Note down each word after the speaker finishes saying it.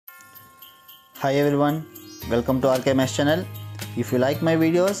Hi everyone, welcome to RKMS channel. If you like my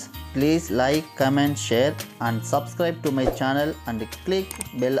videos, please like, comment, share and subscribe to my channel and click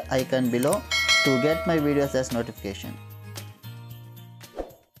bell icon below to get my videos as notification.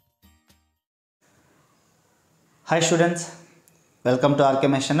 Hi students, welcome to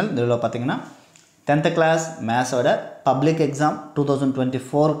RKMS channel. இதில் பார்த்தீங்கன்னா 10th class maths ஓட public exam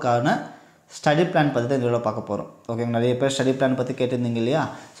 2024 கான study plan பற்றி தான் இதில் பார்க்க போகிறோம். ஓகேங்க, நிறைய பேர் ஸ்டடி பிளான் பற்றி கேட்டிருந்தீங்க இல்லையா?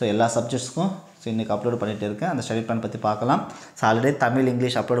 ஸோ எல்லா சப்ஜெக்ட்ஸ்க்கும் இன்றைக்கி அப்லோட் பண்ணிகிட்டு இருக்கேன். அந்த ஸ்டடி பிளான் பற்றி பார்க்கலாம். So already Tamil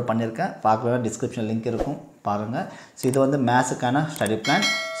English upload பண்ணியிருக்கேன். பார்க்கலாம், டிஸ்கிரிப்ஷன் லிங்க் இருக்கும், பாருங்கள். ஸோ இது வந்து மேத்ஸுக்கான ஸ்டடி பிளான்.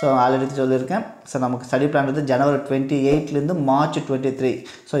 ஸோ ஆல்ரெடி சொல்லியிருக்கேன். ஸோ நமக்கு ஸ்டடி பிளான் வந்து ஜனவரி 28லேருந்து மார்ச் 23.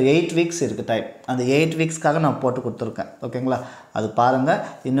 ஸோ 8 வீக்ஸ் இருக்குது டைம். அந்த 8 வீக்ஸ்க்காக நான் போட்டு கொடுத்துருக்கேன். ஓகேங்களா, அது பாருங்கள்.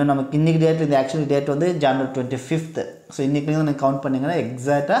 இன்னும் நமக்கு இன்றைக்கி டேட், இந்த ஆக்சுவலி டேட் வந்து ஜனவரி 25. ஸோ இன்றைக்கி நீங்கள் கவுண்ட் பண்ணிங்கன்னா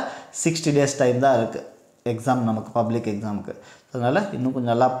எக்ஸாக்டாக 60 days டைம் தான் இருக்குது எக்ஸாம், நமக்கு பப்ளிக் எக்ஸாமுக்கு. அதனால் இன்னும்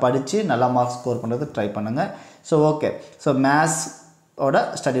கொஞ்சம் நல்லா படித்து நல்லா மார்க்ஸ் ஸ்கோர் பண்ணுறதுக்கு ட்ரை பண்ணுங்கள். So okay, so மேத்ஸோட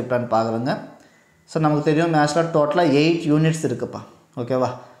study plan பார்க்குறேங்க. ஸோ நமக்கு தெரியும் மேத்ஸில் டோட்டலாக 8 யூனிட்ஸ் இருக்குதுப்பா. ஓகேவா?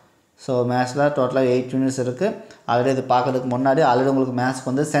 ஸோ மேத்ஸில் டோட்டலாக 8 யூனிட்ஸ் இருக்குது. ஆல்ரெடி இது பார்க்கறதுக்கு முன்னாடி ஆல்ரெடி உங்களுக்கு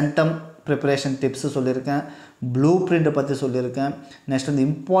மேத்ஸ்க்கு வந்து சென்டம் ப்ரிப்பரேஷன் டிப்ஸு சொல்லியிருக்கேன், ப்ளூ பிரிண்ட்டை பற்றி சொல்லியிருக்கேன். நெக்ஸ்ட் வந்து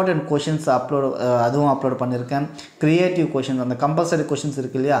இம்பார்ட்டண்ட் கொஷின்ஸ் அதுவும் அப்லோட் பண்ணியிருக்கேன். க்ரியேட்டிவ் கொஷின்ஸ், அந்த கம்பல்சரி கொஷின்ஸ்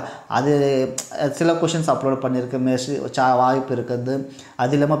இருக்குது இல்லையா, அது சில கொஷின்ஸ் அப்லோட் பண்ணியிருக்கேன். வாய்ப்பு இருக்குது.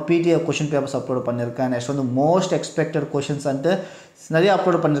 அது இல்லாமல் பிடிஎஃப் கொஷின் பேப்பர்ஸ் அப்லோட் பண்ணியிருக்கேன். நெக்ஸ்ட் வந்து மோஸ்ட் எக்ஸ்பெக்டட் கொஷின்ஸ் வந்துட்டு நிறைய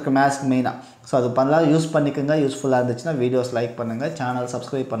அப்லோட் பண்ணியிருக்கேன் மேத்ஸ்க்கு மெயினாக. ஸோ அது பண்ணலாம், யூஸ் பண்ணிக்கோங்க. யூஸ்ஃபுல்லாக இருந்துச்சுன்னா வீடியோஸ் லைக் பண்ணுங்கள். சேனல்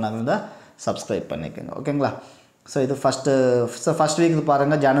சப்ஸ்கிரைப் பண்ணாமல் இருந்தால் சப்ஸ்கிரைப் பண்ணிக்கோங்க. ஓகேங்களா? ஸோ இது ஃபஸ்ட் வீக்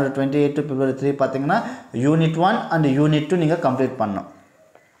பாருங்கள். ஜனவரி 28 to February 3 பார்த்தீங்கன்னா யூனிட் 1 அண்ட் யூனிட் 2 நீங்கள் கம்ப்ளீட் பண்ணணும்.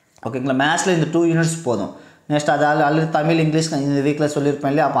 ஓகேங்களா? மேத்ஸில் இந்த 2 யூனிட்ஸ் போதும். நெக்ஸ்ட் அது ஆல்ரெடி தமிழ் இங்கிலீஷ் இந்த வீக்கில்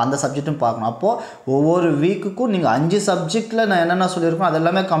சொல்லியிருப்பேன் இல்லையா, அப்போ அந்த சப்ஜெக்ட்டும் பார்க்கணும். அப்போது ஒவ்வொரு வீக்குக்கும் நீங்கள் 5 சப்ஜெக்டில் நான் என்னென்ன சொல்லியிருக்கோம்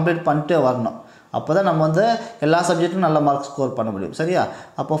அதெல்லாமே கம்ப்ளீட் பண்ணிட்டே வரணும். அப்போ தான் நம்ம வந்து எல்லா சப்ஜெக்ட்டும் நல்ல மார்க் ஸ்கோர் பண்ண முடியும். சரியா?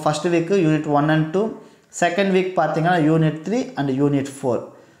 அப்போது first week unit 1 and 2, second week பார்த்தீங்கன்னா யூனிட் 3 அண்ட் யூனிட் 4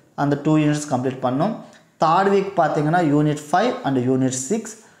 அந்த 2 யூனிட்ஸ் கம்ப்ளீட் பண்ணணும். தேர்ட் வீக் பார்த்தீங்கன்னா unit 5 and unit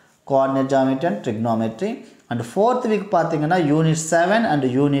 6 coordinate geometry and trigonometry. And fourth week பார்த்தீங்கன்னா யூனிட் 7 அண்ட்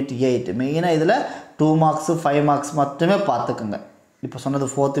யூனிட் 8. மெயினாக இதில் 2 marks 5 marks மட்டுமே பார்த்துக்குங்க. இப்போ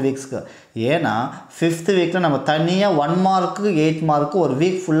சொன்னது 4th வீக்ஸ்க்கு. ஏன்னா 5th வீக்கில் நம்ம தனியாக 1 mark 8 mark ஒரு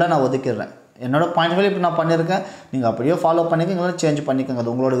வீக் ஃபுல்லாக நான் ஒதுக்கிடுறேன். என்னோட பாயிண்ட் இப்போ நான் பண்ணியிருக்கேன். நீங்கள் அப்படியே ஃபாலோ பண்ணிக்கோங்க, இல்லை சேஞ்ச் பண்ணிக்கோங்க, அது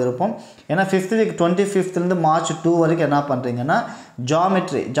உங்களோட விருப்பம். ஏன்னா 5th வீக் 25th மார்ச் 2 வரைக்கும் என்ன பண்ணுறீங்கன்னா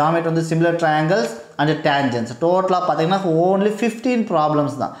ஜியோமெட்ரி வந்து சிமிலர் ட்ரையாங்கிள்ஸ் அண்ட் டேஞ்சன்ஸ் டோட்டலாக பார்த்தீங்கன்னா ஓன்லி 15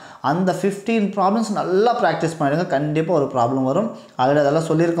 ப்ராப்ளம்ஸ் தான். அந்த 15 ப்ராப்ளம்ஸ் நல்லா ப்ராக்டிஸ் பண்ணிடுங்க. கண்டிப்பாக ஒரு ப்ராப்ளம் வரும். ஆல்ரெடி அதெல்லாம்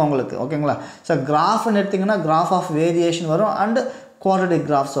சொல்லியிருக்கேன் உங்களுக்கு. ஓகேங்களா? ஸோ கிராஃப்னு எடுத்திங்கன்னா கிராஃப் ஆஃப் வேரியேஷன் வரும் அண்ட் குவாட்ரடிக்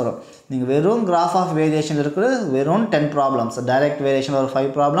கிராஃப்ஸ் வரும். நீங்கள் வெறும் கிராஃப் ஆஃப் வேரியேஷன் இருக்கிறது வெறும் 10 ப்ராப்ளம்ஸ். டைரக்ட் வேரியேஷன் ஒரு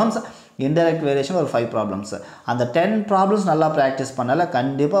 5 ப்ராப்ளம்ஸ், இன்டைரக்ட் வேரியேஷன் ஒரு 5 ப்ராப்ளம்ஸ். அந்த 10 ப்ராப்ளம்ஸ் நல்லா ப்ராக்டிஸ் பண்ணால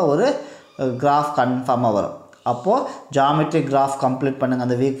கண்டிப்பாக ஒரு கிராஃப் கன்ஃபார்மாக வரும். அப்போது ஜியோமெட்ரி கிராஃப் கம்ப்ளீட் பண்ணுங்கள்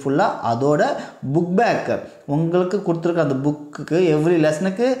அந்த வீக் ஃபுல்லாக. அதோட புக் பேக் உங்களுக்கு கொடுத்துருக்க அந்த புக்குக்கு எவ்ரி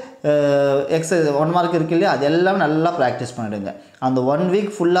லெசனுக்கு எக்ஸசைஸ் 1 mark இருக்கு இல்லையா, அது எல்லாமே நல்லா ப்ராக்டிஸ் பண்ணிவிடுங்க. அந்த 1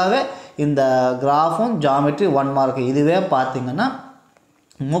 வீக் ஃபுல்லாகவே இந்த கிராஃபும் ஜியோமெட்ரி 1 mark இதுவே பார்த்தீங்கன்னா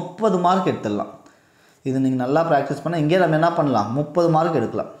 30 mark எடுத்துடலாம். இது நீங்கள் நல்லா ப்ராக்டிஸ் பண்ணால் இங்கே நம்ம என்ன பண்ணலாம், 30 mark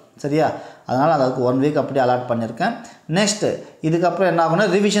எடுக்கலாம். சரியா? அதனால் அதுக்கு 1 வீக் அப்படி அலாட் பண்ணியிருக்கேன். நெக்ஸ்ட்டு இதுக்கப்புறம் என்ன ஆகும்னா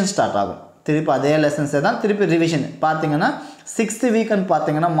ரிவிஷன் ஸ்டார்ட் ஆகும். திருப்பி அதே லெசன்ஸே தான் திருப்பி ரிவிஷன் பார்த்தீங்கன்னா 6th வீக்குன்னு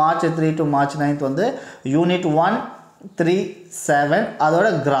பார்த்தீங்கன்னா மார்ச் 3 to March 9 வந்து யூனிட் 1, 3, 7 அதோட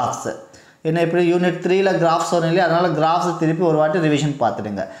கிராஃப்ஸு. என்ன இப்படி யூனிட் 3ல் கிராஃப்ஸ் வரும் இல்லையா, அதனால் கிராஃப்ஸ் திருப்பி ஒரு வாட்டி ரிவிஷன்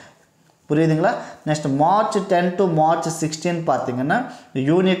பார்த்துடுங்க. புரியுதுங்களா? நெக்ஸ்ட் மார்ச் 10 to March 16 பார்த்தீங்கன்னா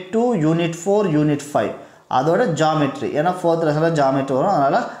யூனிட் 2, யூனிட் 4, யூனிட் 5 அதோட ஜியோமெட்ரி. ஏன்னா 4th லெசனில் ஜியோமெட்ரி வரும்,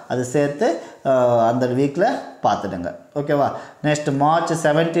 அதனால் அது சேர்த்து அந்த வீக்கில் பார்த்துடுங்க. ஓகேவா? நெக்ஸ்ட் மார்ச்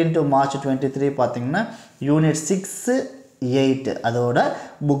 17 to March 23 பார்த்தீங்கன்னா யூனிட் 6, 8 அதோட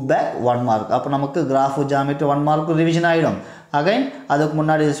புக் பேக் 1 mark. அப்போ நமக்கு கிராஃபு ஜியோமெட்ரி 1 mark ரிவிஷன் ஆகிடும். அகைன் அதுக்கு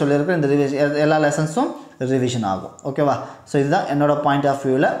முன்னாடி சொல்லியிருக்க இந்த ரிவிஷன் எல்லா லெசன்ஸும் ரிவிஷன் ஆகும். ஓகேவா? ஸோ இதுதான் என்னோட பாயிண்ட் ஆஃப்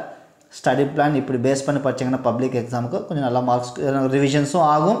வியூவில் ஸ்டடி பிளான். இப்படி பேஸ் பண்ணி படிச்சிங்கன்னா பப்ளிக் எக்ஸாமுக்கு கொஞ்சம் நல்லா மார்க்ஸ் ரிவிஷன்ஸும்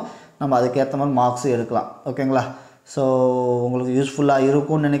ஆகும், நம்ம அதுக்கேற்ற மாதிரி மார்க்ஸும் எடுக்கலாம். ஓகேங்களா? ஸோ உங்களுக்கு யூஸ்ஃபுல்லாக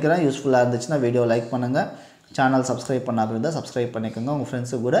இருக்கும்னு நினைக்கிறேன். யூஸ்ஃபுல்லாக இருந்துச்சுன்னா வீடியோ லைக் பண்ணுங்கள். சேனல் சப்ஸ்கிரைப் பண்ணாமல் இருந்தால் சப்ஸ்கிரைப் பண்ணிக்கோங்க. உங்கள்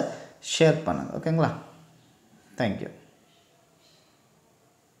ஃப்ரெண்ட்ஸுக்கு கூட ஷேர் பண்ணுங்கள். ஓகேங்களா? தேங்க்யூ.